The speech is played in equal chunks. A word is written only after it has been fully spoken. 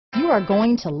are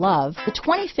going to love the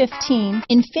 2015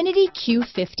 Infiniti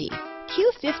Q50.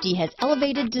 Q50 has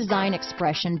elevated design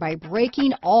expression by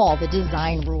breaking all the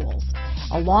design rules.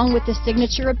 Along with the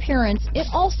signature appearance, it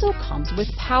also comes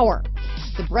with power.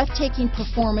 The breathtaking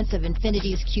performance of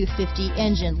Infiniti's Q50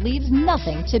 engine leaves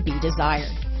nothing to be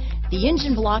desired. The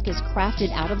engine block is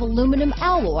crafted out of aluminum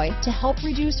alloy to help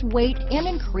reduce weight and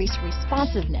increase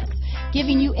responsiveness,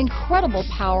 giving you incredible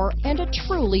power and a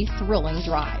truly thrilling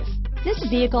drive. This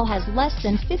vehicle has less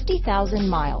than 50,000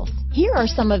 miles. Here are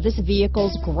some of this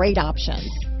vehicle's great options: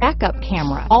 backup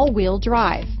camera, all-wheel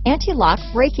drive, anti-lock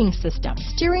braking system,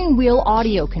 steering wheel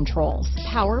audio controls,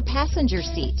 power passenger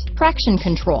seat, traction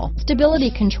control,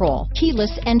 stability control,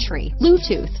 keyless entry,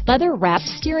 Bluetooth, leather-wrapped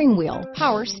steering wheel,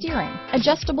 power steering,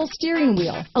 adjustable steering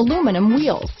wheel, aluminum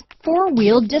wheels,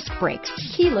 four-wheel disc brakes,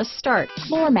 keyless start,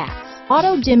 floor mats,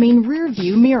 auto-dimming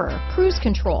rear-view mirror, cruise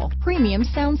control, premium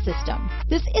sound system.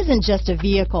 This isn't just a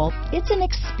vehicle, it's an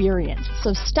experience,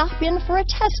 so stop in for a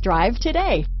test drive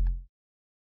today.